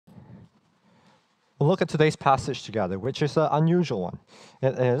We'll look at today's passage together, which is an unusual one.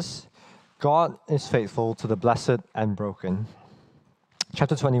 It is, God is faithful to the blessed and broken.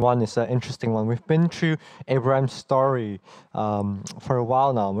 Chapter 21 is an interesting one. We've been through Abraham's story for a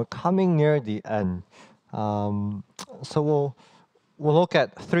while now. We're coming near the end. So we'll look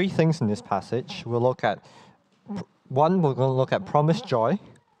at three things in this passage. We'll look at, one, we're going to look at promised joy,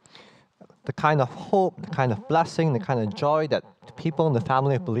 the kind of hope, the kind of blessing, the kind of joy that the people in the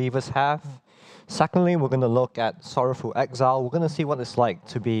family of believers have. Secondly, we're going to look at sorrowful exile. We're going to see what it's like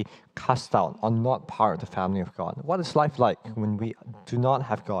to be cast out or not part of the family of God. What is life like when we do not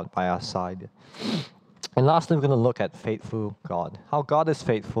have God by our side? And lastly, we're going to look at faithful God. How God is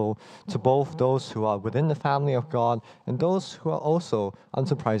faithful to both those who are within the family of God and those who are also,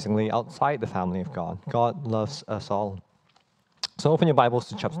 unsurprisingly, outside the family of God. God loves us all. So open your Bibles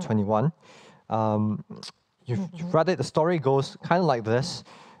to chapter 21. You've read it. The story goes kind of like this.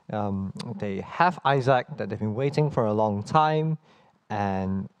 They have Isaac that they've been waiting for a long time,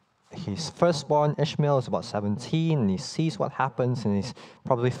 and his firstborn Ishmael is about 17, and he sees what happens, and he's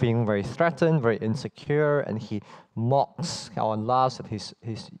probably feeling very threatened, very insecure, and he mocks or laughs at his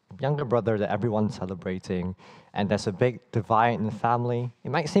younger brother that everyone's celebrating, and there's a big divide in the family.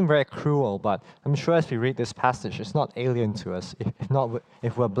 It might seem very cruel, but I'm sure as we read this passage, it's not alien to us.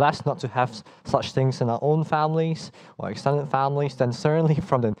 If we're blessed not to have such things in our own families or extended families, then certainly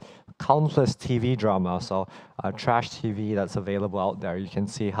from the countless TV dramas or trash TV that's available out there, you can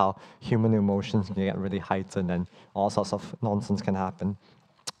see how human emotions can get really heightened and all sorts of nonsense can happen.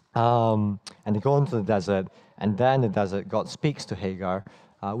 And they go into the desert, and then in the desert, God speaks to Hagar,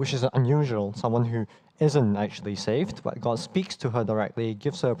 which is unusual, someone who isn't actually saved, but God speaks to her directly,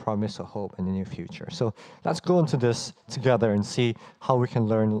 gives her a promise of hope in the near future. So let's go into this together and see how we can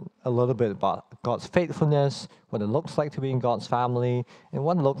learn a little bit about God's faithfulness, what it looks like to be in God's family, and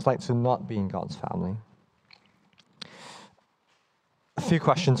what it looks like to not be in God's family. A few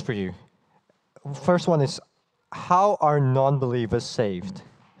questions for you. First one is, how are non-believers saved?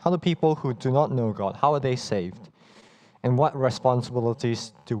 How do people who do not know God, how are they saved? And what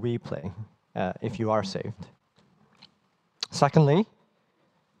responsibilities do we play if you are saved? Secondly,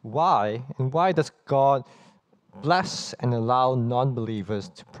 why? And why does God bless and allow non-believers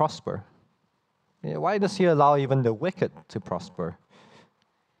to prosper? Why does he allow even the wicked to prosper?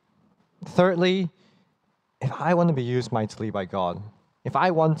 Thirdly, if I want to be used mightily by God, if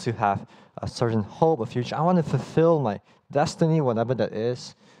I want to have a certain hope, a future, I want to fulfill my destiny, whatever that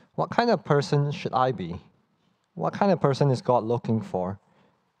is, what kind of person should I be? What kind of person is God looking for?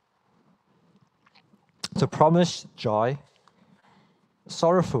 To promise joy,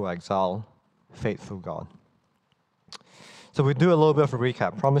 sorrowful exile, faithful God. So we do a little bit of a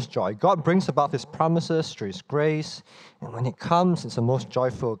recap. Promise joy. God brings about his promises through his grace, and when it comes, it's the most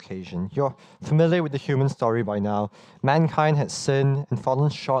joyful occasion. You're familiar with the human story by now. Mankind had sinned and fallen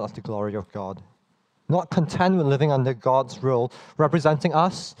short of the glory of God. Not content with living under God's rule, representing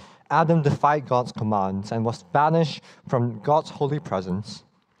us, Adam defied God's commands and was banished from God's holy presence,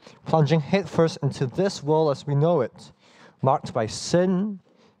 plunging headfirst into this world as we know it, marked by sin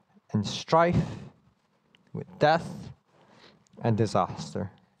and strife, with death and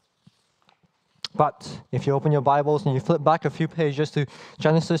disaster. But if you open your Bibles and you flip back a few pages to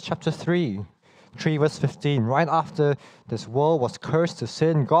Genesis chapter 3 verse 15, right after this world was cursed to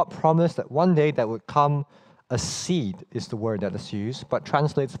sin, God promised that one day there would come a seed, is the word that is used, but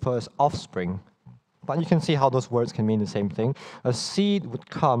translates for as offspring. But you can see how those words can mean the same thing. A seed would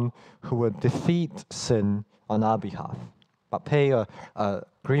come who would defeat sin on our behalf, but pay a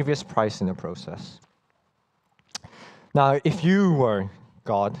grievous price in the process. Now, if you were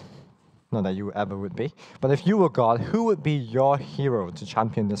God, not that you ever would be, but if you were God, who would be your hero to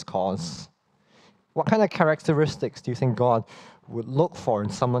champion this cause? What kind of characteristics do you think God would look for in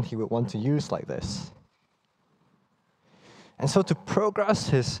someone he would want to use like this? And so to progress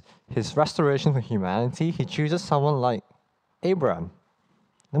his restoration for humanity, he chooses someone like Abraham,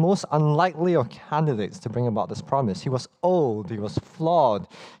 the most unlikely of candidates to bring about this promise. He was old, he was flawed,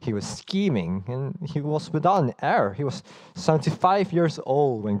 he was scheming, and he was without an heir. He was 75 years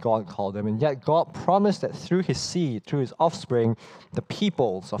old when God called him, and yet God promised that through his seed, through his offspring, the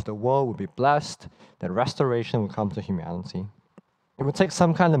peoples of the world would be blessed, that restoration would come to humanity. It would take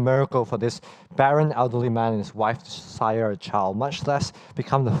some kind of miracle for this barren elderly man and his wife to sire a child, much less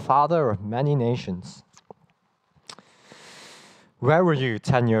become the father of many nations. Where were you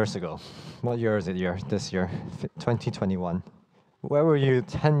 10 years ago? What year is it this year? 2021. Where were you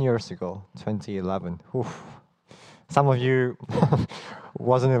 10 years ago? 2011. Oof. Some of you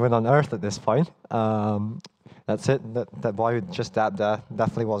wasn't even on Earth at this point. That's it. That boy who just dabbed there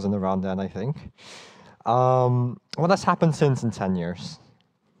definitely wasn't around then, I think. What has happened since in 10 years?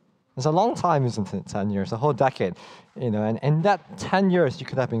 It's a long time, isn't it? 10 years, a whole decade. And in that 10 years, you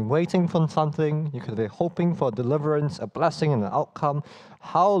could have been waiting for something, you could have been hoping for deliverance, a blessing, and an outcome.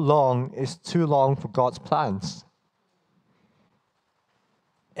 How long is too long for God's plans?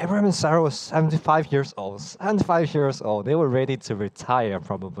 Abraham and Sarah were 75 years old. 75 years old. They were ready to retire,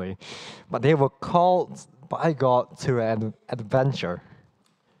 probably. But they were called by God to an adventure.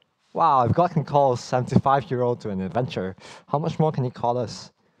 Wow, if God can call a 75-year-old to an adventure, how much more can He call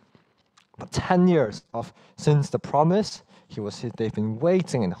us? But 10 years since the promise, they've been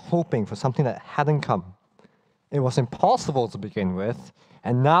waiting and hoping for something that hadn't come. It was impossible to begin with,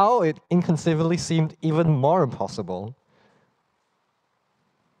 and now it inconceivably seemed even more impossible.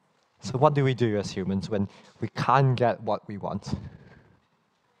 So what do we do as humans when we can't get what we want?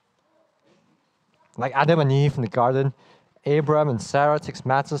 Like Adam and Eve in the garden, Abraham and Sarah takes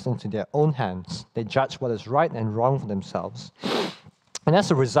matters into their own hands. They judge what is right and wrong for themselves. And as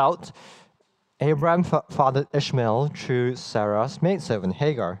a result, Abraham fathered Ishmael through Sarah's maidservant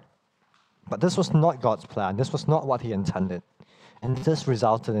Hagar. But this was not God's plan. This was not what He intended. And this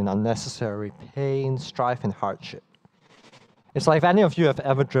resulted in unnecessary pain, strife, and hardship. It's like if any of you have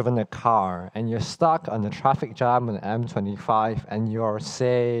ever driven a car and you're stuck on the traffic jam on M25 and you're,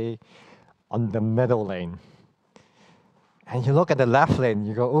 say, on the middle lane. And you look at the left lane,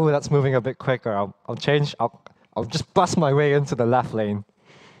 you go, oh, that's moving a bit quicker. I'll just bust my way into the left lane.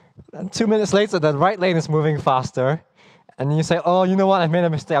 And 2 minutes later, the right lane is moving faster. And you say, oh, you know what, I made a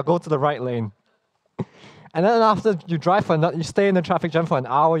mistake, I'll go to the right lane. And then after you you stay in the traffic jam for an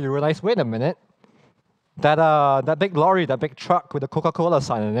hour, you realize, wait a minute, that big lorry, that big truck with the Coca-Cola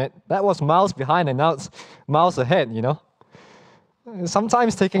sign on it, that was miles behind and now it's miles ahead,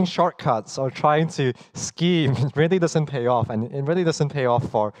 Sometimes taking shortcuts or trying to scheme really doesn't pay off, and it really doesn't pay off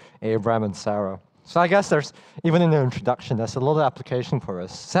for Abraham and Sarah. So I guess even in the introduction, there's a little application for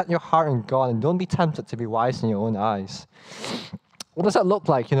us. Set your heart in God and don't be tempted to be wise in your own eyes. What does that look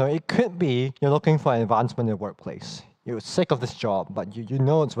like? It could be you're looking for an advancement in the workplace. You're sick of this job, but you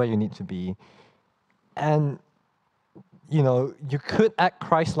know it's where you need to be. And, you could act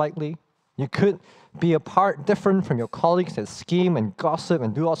Christ-likely. You could be a part different from your colleagues that scheme and gossip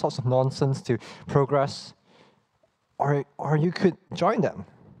and do all sorts of nonsense to progress. Or you could join them.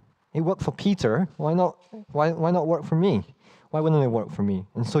 It worked for Peter. Why not work for me? Why wouldn't it work for me?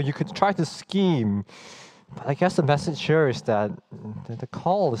 And so you could try to scheme. But I guess the message here is that the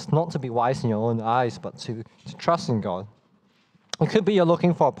call is not to be wise in your own eyes, but to trust in God. It could be you're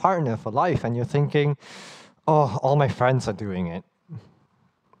looking for a partner for life and you're thinking, oh, all my friends are doing it.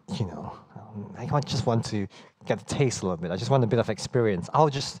 I just want to get a taste a little bit. I just want a bit of experience. I'll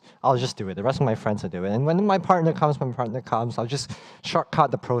just do it. The rest of my friends will do it. And when my partner comes, I'll just shortcut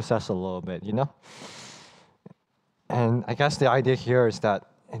the process a little bit, And I guess the idea here is that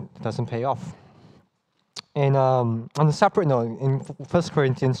it doesn't pay off. And on a separate note, in 1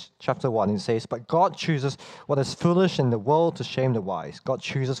 Corinthians chapter 1, it says, but God chooses what is foolish in the world to shame the wise. God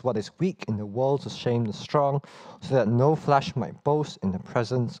chooses what is weak in the world to shame the strong, so that no flesh might boast in the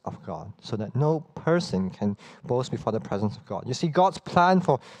presence of God, so that no person can boast before the presence of God. You see, God's plan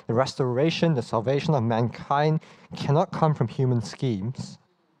for the restoration, the salvation of mankind cannot come from human schemes,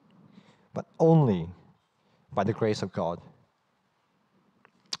 but only by the grace of God.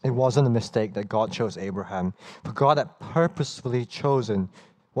 It wasn't a mistake that God chose Abraham, for God had purposefully chosen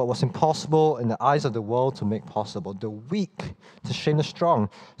what was impossible in the eyes of the world to make possible, the weak to shame the strong,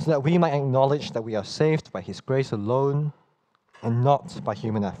 so that we might acknowledge that we are saved by His grace alone and not by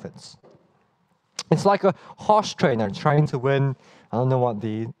human efforts. It's like a horse trainer trying to win, I don't know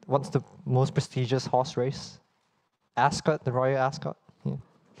what's the most prestigious horse race? Ascot, the Royal Ascot? Yeah.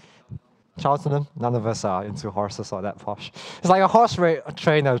 Cheltenham? None of us are into horses or that posh. It's like a horse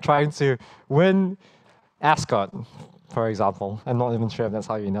trainer trying to win Ascot, for example. I'm not even sure if that's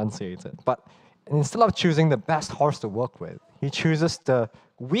how you enunciate it. But instead of choosing the best horse to work with, he chooses the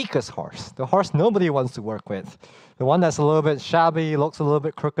weakest horse, the horse nobody wants to work with, the one that's a little bit shabby, looks a little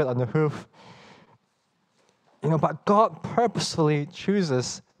bit crooked on the hoof. But God purposefully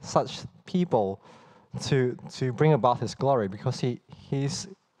chooses such people to bring about His glory, because He's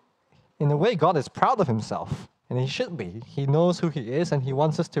in a way, God is proud of Himself, and He should be. He knows who He is, and He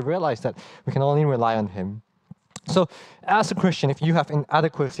wants us to realize that we can only rely on Him. So, as a Christian, if you have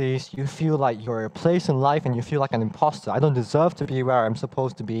inadequacies, you feel like you're a place in life and you feel like an imposter, I don't deserve to be where I'm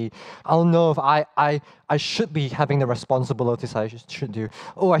supposed to be, I don't know if I should be having the responsibilities I should do.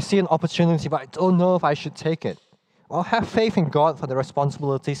 Oh, I see an opportunity, but I don't know if I should take it. Well, have faith in God for the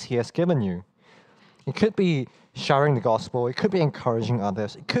responsibilities He has given you. It could be sharing the gospel. It could be encouraging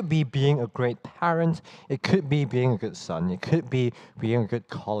others. It could be being a great parent. It could be being a good son. It could be being a good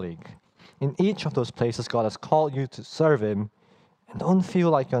colleague. In each of those places, God has called you to serve Him, and don't feel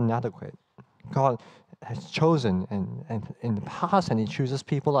like you're inadequate. God has chosen, and in the past, and He chooses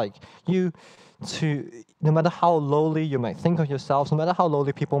people like you to, no matter how lowly you might think of yourselves, no matter how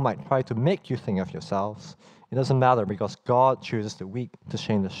lowly people might try to make you think of yourselves, it doesn't matter because God chooses the weak to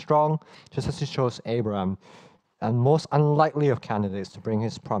shame the strong, just as He chose Abraham, and most unlikely of candidates to bring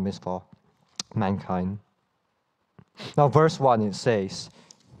His promise for mankind. Now, verse 1, it says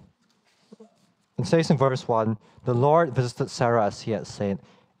in verse 1, the Lord visited Sarah as He had said,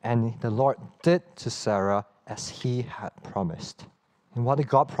 and the Lord did to Sarah as He had promised. And what did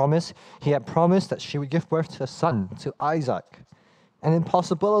God promise? He had promised that she would give birth to a son, to Isaac. An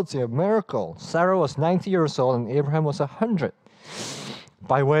impossibility, a miracle. Sarah was 90 years old and Abraham was 100.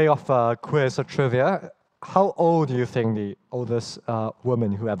 By way of a quiz or trivia, how old do you think the oldest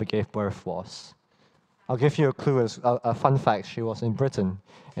woman who ever gave birth was? I'll give you a clue, a fun fact. She was in Britain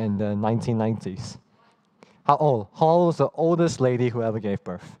in the 1990s. How old? How old was the oldest lady who ever gave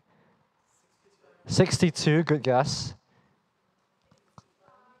birth? 62, good guess.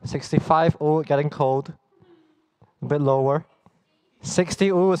 65, oh, getting cold. A bit lower.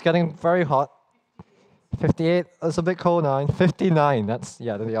 60, oh, it's getting very hot. 58, it's a bit cold now. 59, that's, the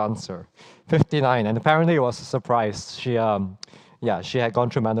answer. 59, and apparently it was a surprise. She had gone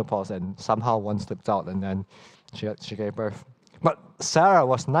through menopause and somehow one slipped out and then she gave birth. But Sarah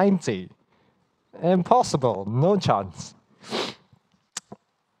was 90. Impossible, no chance.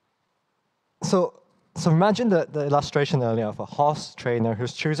 So imagine the illustration earlier of a horse trainer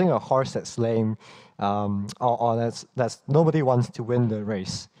who's choosing a horse that's lame, or that's nobody wants to win the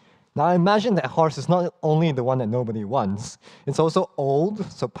race. Now imagine that horse is not only the one that nobody wants, it's also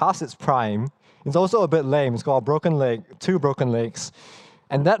old, so past its prime. It's also a bit lame. It's got a broken leg, 2 broken legs.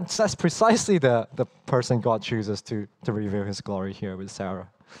 And that's precisely the person God chooses to reveal His glory here with Sarah.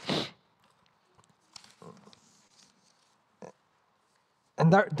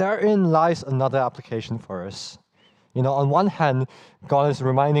 And therein lies another application for us. On one hand, God is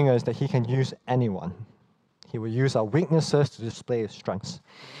reminding us that He can use anyone. He will use our weaknesses to display His strengths.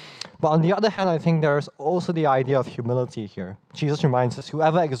 But on the other hand, I think there's also the idea of humility here. Jesus reminds us,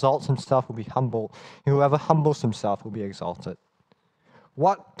 whoever exalts himself will be humbled, and whoever humbles himself will be exalted.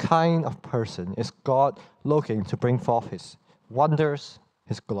 What kind of person is God looking to bring forth His wonders,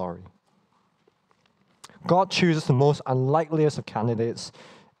 His glory? God chooses the most unlikeliest of candidates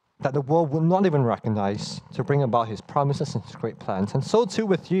that the world would not even recognize to bring about His promises and His great plans. And so too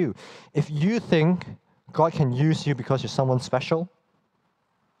with you. If you think God can use you because you're someone special,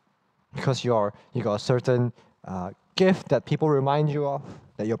 because you got a certain gift that people remind you of,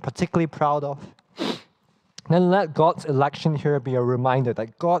 that you're particularly proud of, then let God's election here be a reminder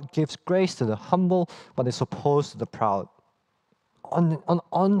that God gives grace to the humble but is opposed to the proud.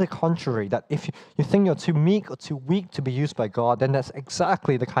 On the contrary, that if you think you're too meek or too weak to be used by God, then that's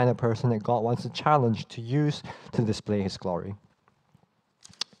exactly the kind of person that God wants to challenge to use to display His glory.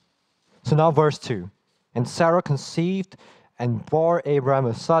 So now verse 2. And Sarah conceived and bore Abraham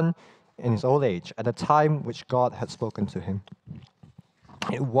a son in his old age, at the time which God had spoken to him.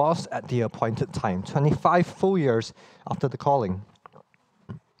 It was at the appointed time, 25 full years after the calling.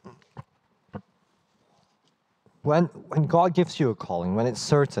 When God gives you a calling, when it's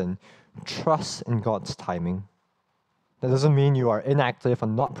certain, trust in God's timing. That doesn't mean you are inactive or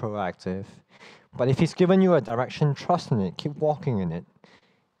not proactive. But if He's given you a direction, trust in it. Keep walking in it.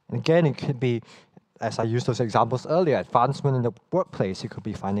 And again, it could be, as I used those examples earlier, advancement in the workplace. It could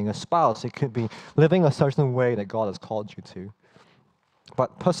be finding a spouse. It could be living a certain way that God has called you to.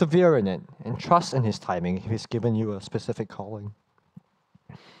 But persevere in it and trust in His timing if He's given you a specific calling.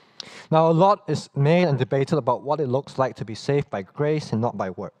 Now, a lot is made and debated about what it looks like to be saved by grace and not by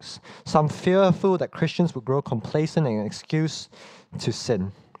works. Some fearful that Christians would grow complacent and an excuse to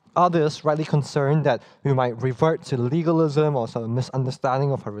sin. Others rightly concerned that we might revert to legalism or some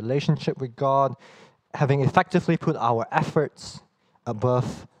misunderstanding of our relationship with God, having effectively put our efforts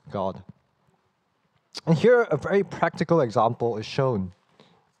above God. And here, a very practical example is shown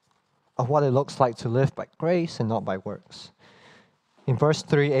of what it looks like to live by grace and not by works. In verse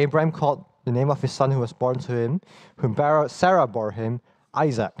 3, Abraham called the name of his son who was born to him, whom Sarah bore him,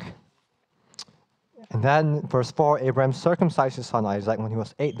 Isaac. And then, verse 4, Abraham circumcised his son Isaac when he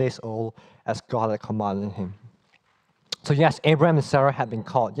was 8 days old, as God had commanded him. So yes, Abraham and Sarah had been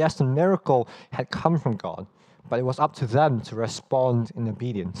called. Yes, the miracle had come from God. but it was up to them to respond in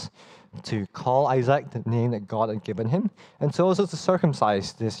obedience, to call Isaac the name that God had given him, and to also to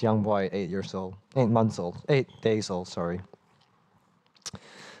circumcise this young boy at 8 years old, 8 months old, 8 days old, sorry.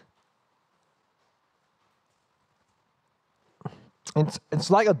 It's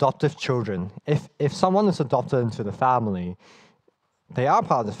like adoptive children. If someone is adopted into the family, they are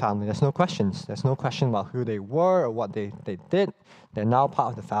part of the family. There's no questions. There's no question about who they were or what they did. They're now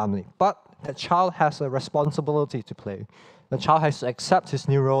part of the family. But the child has a responsibility to play. The child has to accept his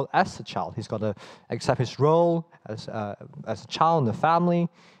new role as a child. He's got to accept his role as a child in the family.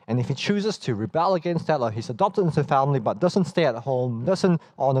 And if he chooses to rebel against that, or he's adopted into the family but doesn't stay at home, doesn't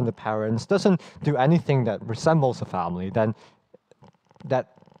honor the parents, doesn't do anything that resembles a family, then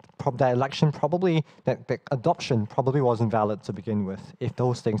that election probably, that adoption probably wasn't valid to begin with if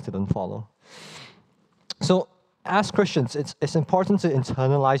those things didn't follow. So as Christians, it's important to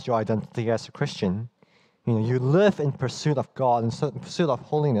internalize your identity as a Christian. You live in pursuit of God, in pursuit of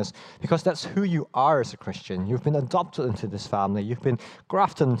holiness, because that's who you are as a Christian. You've been adopted into this family. You've been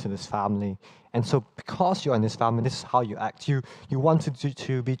grafted into this family. And so because you're in this family, this is how you act. You want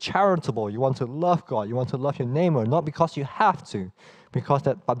to be charitable. You want to love God. You want to love your neighbor, not because you have to,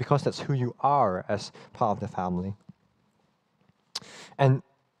 but because that's who you are as part of the family. And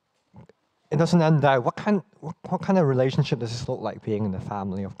it doesn't end there. What kind of relationship does this look like, being in the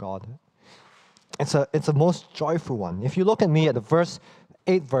family of God? It's a most joyful one. If you look at me at the first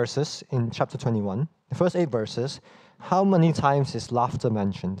 8 verses in chapter 21, the first 8 verses, how many times is laughter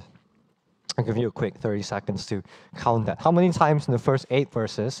mentioned? I'll give you a quick 30 seconds to count that. How many times in the first 8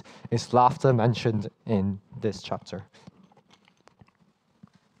 verses is laughter mentioned in this chapter?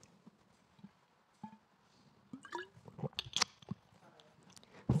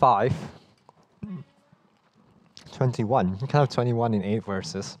 5. 21. You can have 21 in 8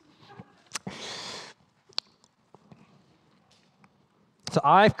 verses. So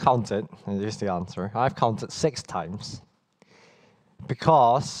I've counted, and here's the answer, I've counted 6 times.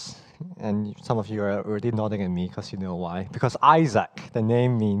 Because, and some of you are already nodding at me because you know why. Because Isaac, the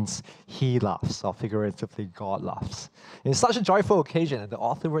name means he laughs, or figuratively, God laughs. It's such a joyful occasion, and the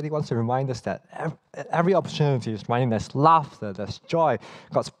author really wants to remind us that at every opportunity is reminding there's laughter, there's joy,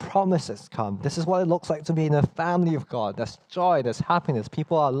 God's promises come. This is what it looks like to be in a family of God. There's joy, there's happiness,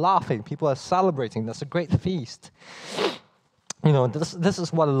 people are laughing, people are celebrating, there's a great feast. This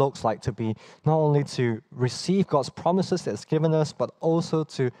is what it looks like to be, not only to receive God's promises that He's given us, but also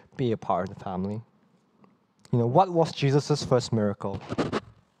to be a part of the family. What was Jesus' first miracle?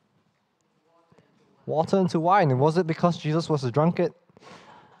 Water into wine. And was it because Jesus was a drunkard?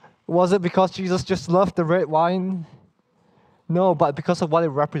 Was it because Jesus just loved the red wine? No, but because of what it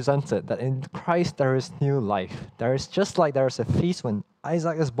represented, that in Christ there is new life. There is, just like there is a feast when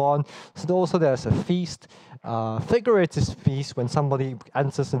Isaac is born, so also there is a feast, figurative feast when somebody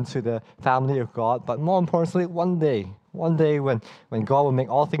enters into the family of God, but more importantly, one day when God will make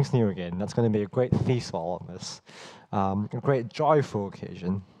all things new again, that's going to be a great feast for all of us, a great joyful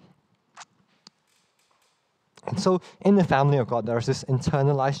occasion. And so in the family of God, there's this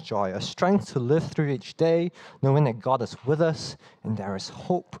internalized joy, a strength to live through each day, knowing that God is with us, and there is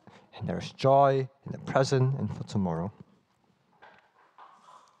hope, and there is joy in the present and for tomorrow.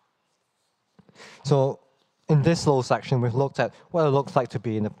 So in this little section, we've looked at what it looks like to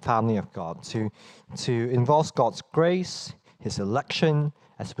be in the family of God, to involve God's grace, His election,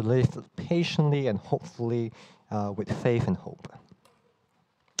 as we live patiently and hopefully with faith and hope.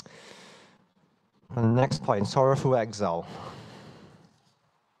 And the next point, sorrowful exile.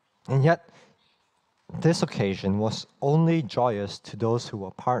 And yet, this occasion was only joyous to those who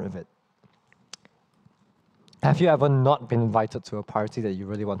were part of it. Have you ever not been invited to a party that you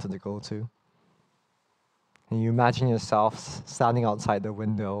really wanted to go to? And you imagine yourself standing outside the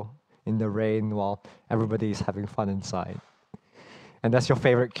window in the rain while everybody is having fun inside. And that's your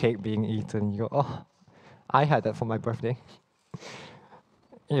favorite cake being eaten. You go, oh, I had that for my birthday.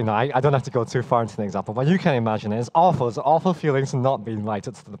 I don't have to go too far into the example, but you can imagine it. It's awful. It's an awful feeling to not be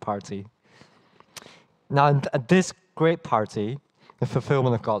invited to the party. Now, at this great party, the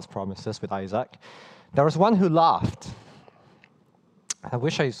fulfillment of God's promises with Isaac, there was one who laughed. I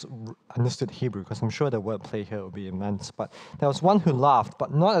wish I understood Hebrew, because I'm sure the wordplay here would be immense. But there was one who laughed,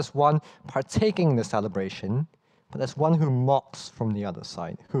 but not as one partaking in the celebration, but as one who mocks from the other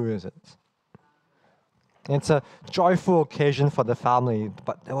side. Who is it? It's a joyful occasion for the family,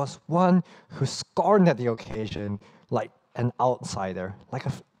 but there was one who scorned at the occasion like an outsider, like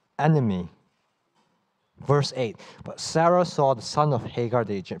an enemy. Verse 8, but Sarah saw the son of Hagar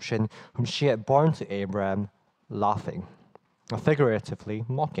the Egyptian, whom she had borne to Abraham, laughing, or figuratively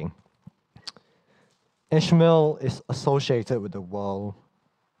mocking. Ishmael is associated with the world.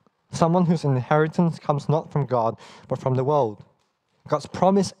 Someone whose inheritance comes not from God, but from the world. God's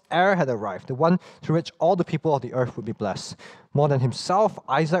promised heir had arrived, the one through which all the people of the earth would be blessed. More than himself,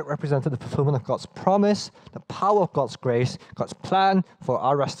 Isaac represented the fulfillment of God's promise, the power of God's grace, God's plan for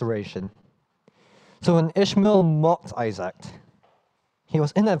our restoration. So when Ishmael mocked Isaac, he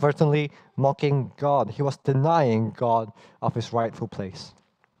was inadvertently mocking God. He was denying God of his rightful place.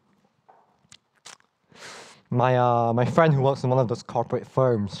 My friend who works in one of those corporate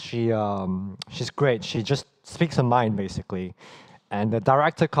firms, she's great. She just speaks her mind, basically. And the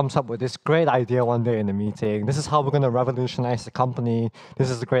director comes up with this great idea one day in the meeting. This is how we're going to revolutionize the company. This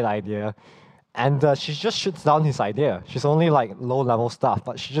is a great idea. And she just shoots down his idea. She's only like low-level stuff,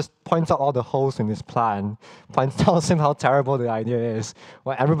 but she just points out all the holes in his plan, tells him how terrible the idea is,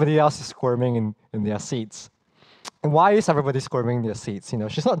 while everybody else is squirming in their seats. And why is everybody squirming in their seats?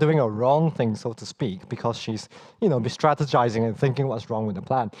 She's not doing a wrong thing, so to speak, because she's, be strategizing and thinking what's wrong with the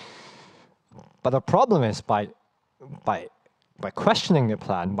plan. But the problem is by questioning the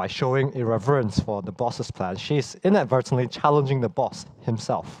plan, by showing irreverence for the boss's plan, she's inadvertently challenging the boss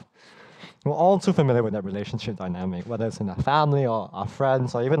himself. We're all too familiar with that relationship dynamic, whether it's in our family or our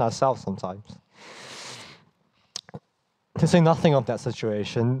friends or even ourselves sometimes. To say nothing of that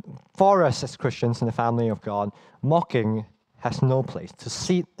situation, for us as Christians in the family of God, mocking has no place. To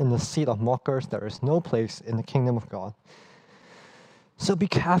sit in the seat of mockers, there is no place in the kingdom of God. So be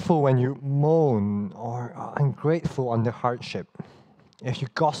careful when you moan or are ungrateful under hardship. If you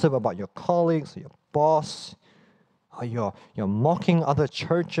gossip about your colleagues or your boss, or you're mocking other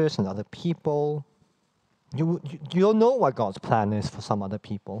churches and other people, you don't know what God's plan is for some other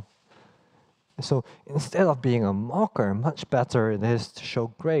people. So instead of being a mocker, much better it is to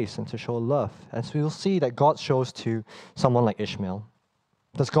show grace and to show love, as we will see that God shows to someone like Ishmael.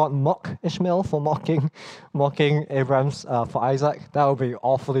 Does God mock Ishmael for mocking Abraham's for Isaac? That would be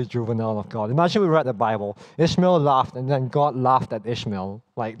awfully juvenile of God. Imagine we read the Bible. Ishmael laughed, and then God laughed at Ishmael.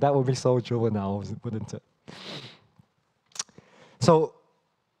 Like, that would be so juvenile, wouldn't it? So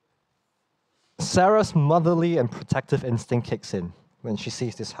Sarah's motherly and protective instinct kicks in when she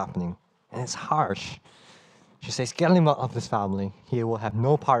sees this happening. And it's harsh. She says, get him out of this family. He will have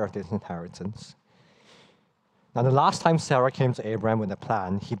no part of this inheritance. Now, the last time Sarah came to Abraham with a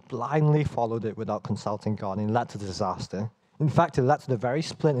plan, he blindly followed it without consulting God, and it led to disaster. In fact, it led to the very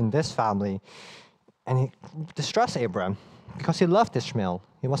split in this family, and it distressed Abraham because he loved Ishmael.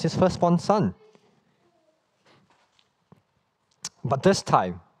 He was his firstborn son. But this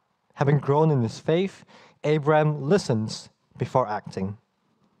time, having grown in his faith, Abraham listens before acting.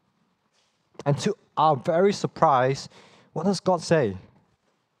 And to our very surprise, what does God say?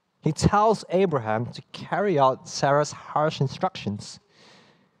 He tells Abraham to carry out Sarah's harsh instructions,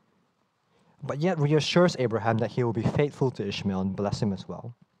 but yet reassures Abraham that he will be faithful to Ishmael and bless him as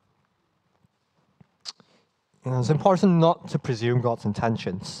well. It's important not to presume God's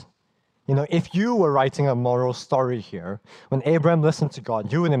intentions. If you were writing a moral story here, when Abraham listened to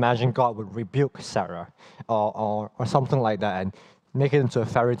God, you would imagine God would rebuke Sarah or something like that and make it into a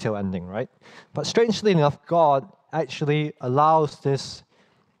fairy tale ending, right? But strangely enough, God actually allows this,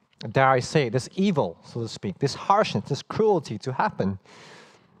 dare I say, this evil, so to speak, this harshness, this cruelty to happen.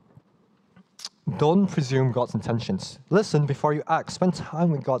 Don't presume God's intentions. Listen before you act. Spend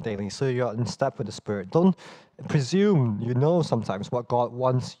time with God daily so you're in step with the Spirit. Don't presume you know sometimes what God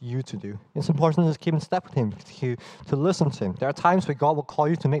wants you to do. It's important to keep in step with Him, to listen to Him. There are times where God will call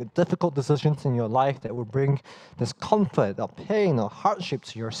you to make difficult decisions in your life that will bring discomfort or pain or hardship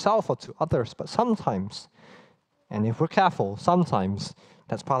to yourself or to others. But sometimes, and if we're careful, sometimes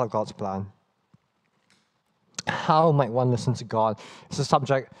that's part of God's plan. How might one listen to God? It's a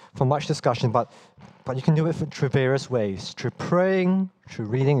subject for much discussion, but you can do it through various ways. Through praying, through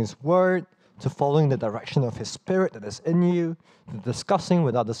reading His Word, to following the direction of His Spirit that is in you, to discussing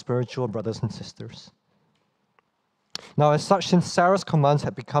with other spiritual brothers and sisters. Now, as such, since Sarah's commands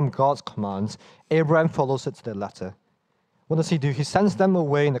had become God's commands, Abraham follows it to the letter. What does he do? He sends them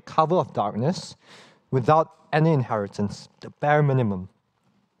away in the cover of darkness without any inheritance, the bare minimum.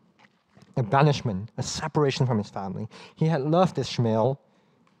 A banishment, a separation from his family. He had loved Ishmael,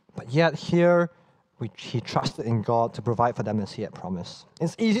 but yet here he trusted in God to provide for them as He had promised.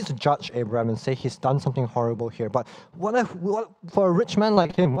 It's easy to judge Abraham and say he's done something horrible here, but what for a rich man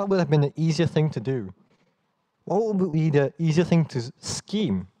like him, what would have been the easier thing to do? What would be the easier thing to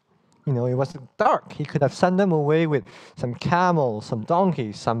scheme? It was dark. He could have sent them away with some camels, some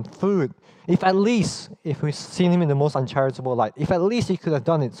donkeys, some food. If we've seen him in the most uncharitable light, if at least he could have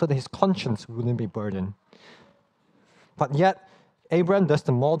done it so that his conscience wouldn't be burdened. But yet, Abraham does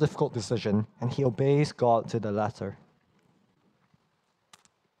the more difficult decision, and he obeys God to the letter.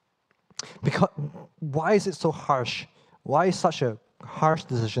 Because why is it so harsh? Why is such a harsh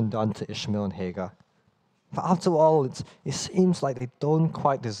decision done to Ishmael and Hagar? But after all, it seems like they don't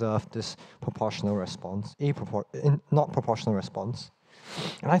quite deserve this proportional response, not proportional response.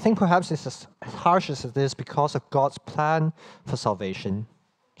 And I think perhaps it's as harsh as it is because of God's plan for salvation.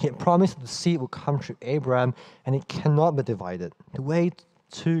 He had promised that the seed would come through Abraham, and it cannot be divided. The way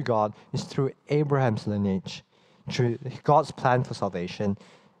to God is through Abraham's lineage, through God's plan for salvation,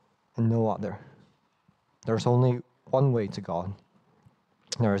 and no other. There's only one way to God.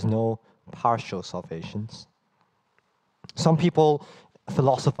 There is no partial salvations. Some people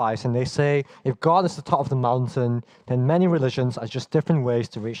philosophize and they say, if God is the top of the mountain, then many religions are just different ways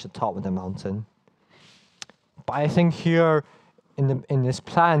to reach the top of the mountain. But I think here, in this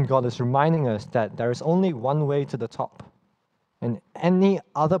plan, God is reminding us that there is only one way to the top. And any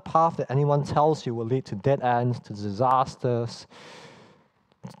other path that anyone tells you will lead to dead ends, to disasters,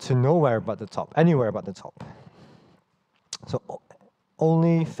 to nowhere but the top, anywhere but the top. So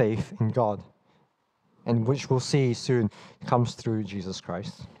only faith in God, and which we'll see soon comes through Jesus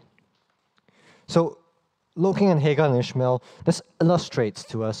Christ. So looking at Hagar and Ishmael, this illustrates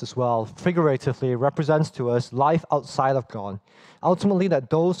to us as well, figuratively represents to us life outside of God. Ultimately,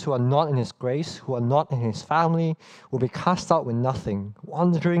 that those who are not in His grace, who are not in His family, will be cast out with nothing,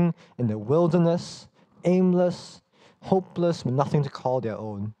 wandering in the wilderness, aimless, hopeless, with nothing to call their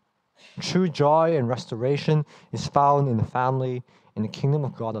own. True joy and restoration is found in the family, in the kingdom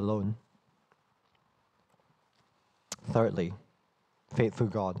of God alone. Thirdly, faithful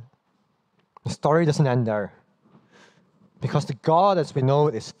God. The story doesn't end there. Because the God, as we know,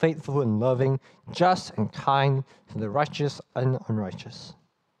 is faithful and loving, just and kind to the righteous and unrighteous.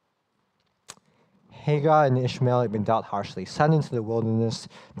 Hagar and Ishmael had been dealt harshly, sent into the wilderness,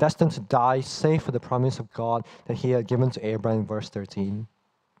 destined to die, save for the promise of God that He had given to Abraham in verse 13.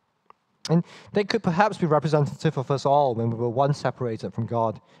 And they could perhaps be representative of us all when we were once separated from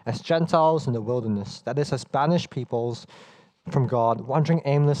God, as Gentiles in the wilderness, that is, as banished peoples from God, wandering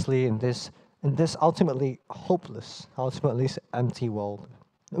aimlessly in this ultimately hopeless, ultimately empty world.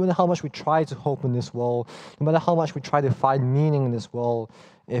 No matter how much we try to hope in this world, no matter how much we try to find meaning in this world,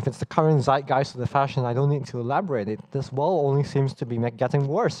 if it's the current zeitgeist of the fashion, I don't need to elaborate it. This world only seems to be getting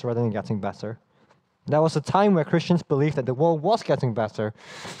worse rather than getting better. There was a time where Christians believed that the world was getting better,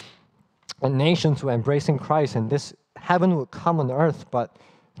 and nations were embracing Christ, and this heaven would come on earth. But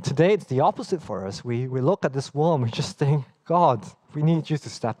today it's the opposite for us. We look at this world and we just think, God, we need you to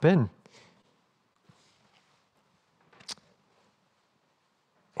step in.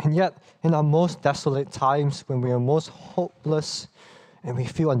 And yet, in our most desolate times, when we are most hopeless and we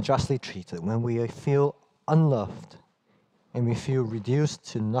feel unjustly treated, when we feel unloved and we feel reduced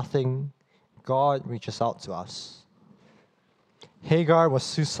to nothing, God reaches out to us. Hagar was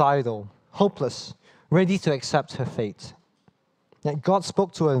suicidal, hopeless, ready to accept her fate. Yet God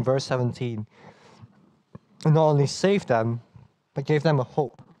spoke to her in verse 17 and not only saved them, but gave them a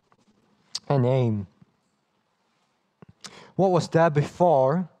hope, an aim. What was there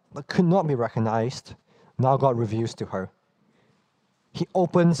before but could not be recognized, now God reveals to her. He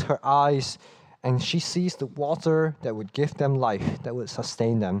opens her eyes and she sees the water that would give them life, that would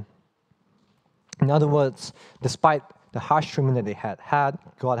sustain them. In other words, despite the harsh treatment that they had,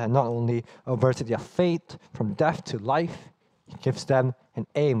 God had not only averted their fate from death to life, He gives them an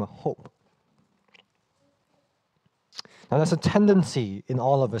aim, a hope. Now there's a tendency in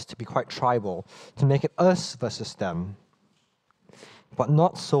all of us to be quite tribal, to make it us versus them. But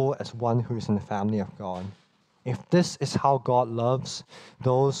not so as one who is in the family of God. If this is how God loves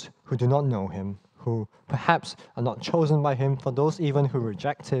those who do not know Him, who perhaps are not chosen by Him, for those even who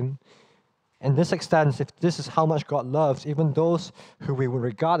reject Him, and this extends, if this is how much God loves even those who we would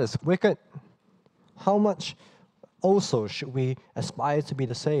regard as wicked, how much also should we aspire to be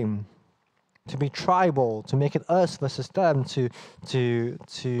the same? To be tribal, to make it us versus them, to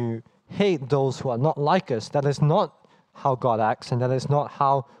hate those who are not like us. That is not how God acts, and that is not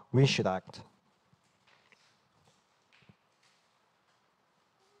how we should act.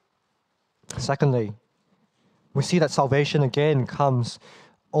 Secondly, we see that salvation again comes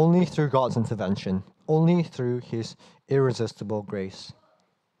only through God's intervention, only through His irresistible grace.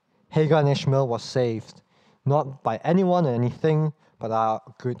 Hagar and Ishmael was saved, not by anyone or anything, but our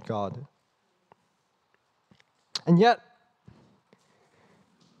good God. And yet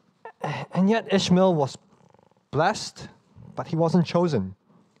Ishmael was blessed, but he wasn't chosen.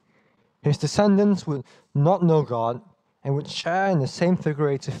 His descendants would not know God and would share in the same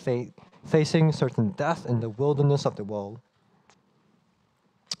figurative fate, facing certain death in the wilderness of the world.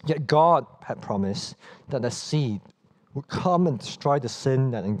 Yet God had promised that the seed would come and destroy the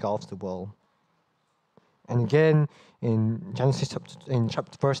sin that engulfs the world. And again, in Genesis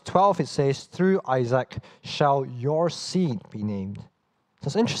chapter verse 12, it says, "Through Isaac shall your seed be named." So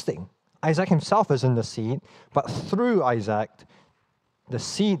it's interesting. Isaac himself isn't the seed, but through Isaac, the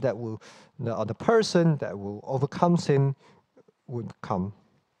seed that will, the person that will overcome sin would come.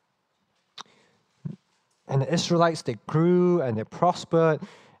 And the Israelites, they grew and they prospered,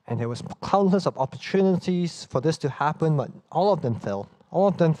 and there was countless of opportunities for this to happen, but all of them failed. All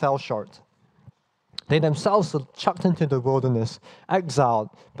of them fell short. They themselves were chucked into the wilderness, exiled,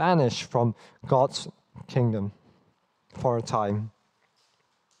 banished from God's kingdom for a time.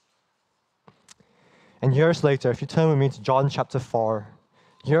 And years later, if you turn with me to John chapter 4,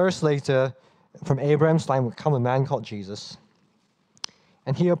 years later, from Abraham's line would come a man called Jesus.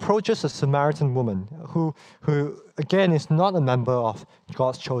 And he approaches a Samaritan woman who again is not a member of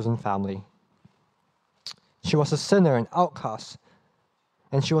God's chosen family. She was a sinner, an outcast,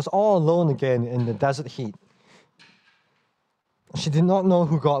 and she was all alone again in the desert heat. She did not know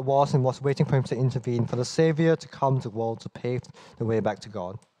who God was and was waiting for him to intervene, for the Savior to come to the world to pave the way back to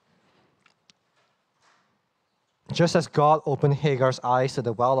God. Just as God opened Hagar's eyes to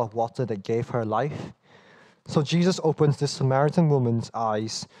the well of water that gave her life, so Jesus opens this Samaritan woman's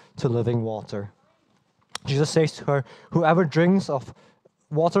eyes to living water. Jesus says to her, "Whoever drinks of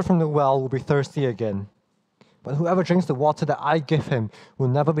water from the well will be thirsty again. But whoever drinks the water that I give him will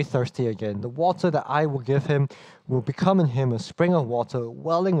never be thirsty again. The water that I will give him will become in him a spring of water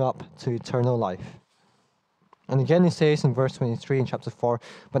welling up to eternal life." And again he says in verse 23 in chapter 4,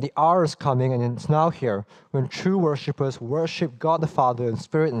 "But the hour is coming, and it's now here, when true worshippers worship God the Father in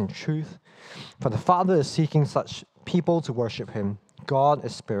spirit and in truth. For the Father is seeking such people to worship him. God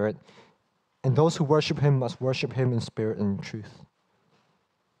is spirit, and those who worship him must worship him in spirit and in truth."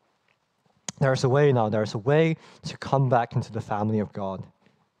 There is a way now. There is a way to come back into the family of God.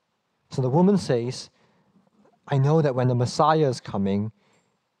 So the woman says, "I know that when the Messiah is coming,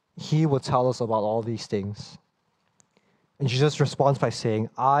 he will tell us about all these things." And Jesus responds by saying,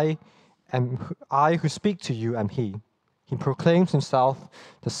 I who speak to you am he." He proclaims himself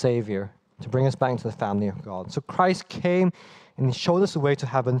the Savior to bring us back into the family of God. So Christ came and he showed us the way to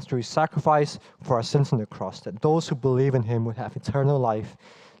heaven through his sacrifice for our sins on the cross, that those who believe in him would have eternal life,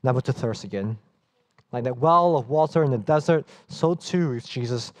 never to thirst again. Like that well of water in the desert, so too is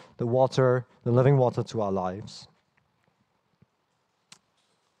Jesus the water, the living water to our lives.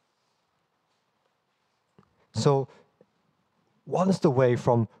 So, what is the way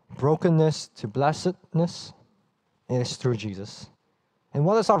from brokenness to blessedness? It is through Jesus. And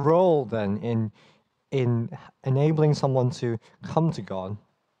what is our role then in enabling someone to come to God?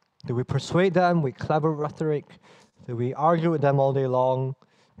 Do we persuade them with clever rhetoric? Do we argue with them all day long?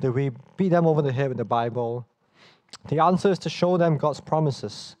 Do we beat them over the head with the Bible? The answer is to show them God's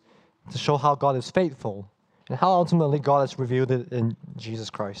promises, to show how God is faithful, and how ultimately God has revealed it in Jesus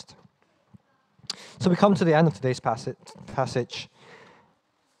Christ. So we come to the end of today's passage.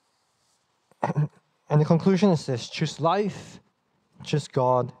 And the conclusion is this: choose life, choose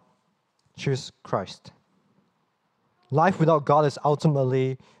God, choose Christ. Life without God is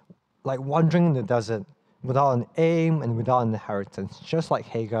ultimately like wandering in the desert without an aim and without an inheritance, just like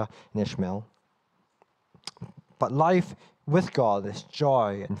Hagar and Ishmael. But life with God is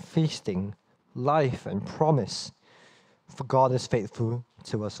joy and feasting, life and promise, for God is faithful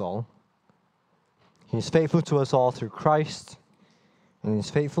to us all. He is faithful to us all through Christ, and he is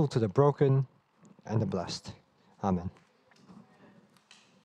faithful to the broken and the blessed. Amen.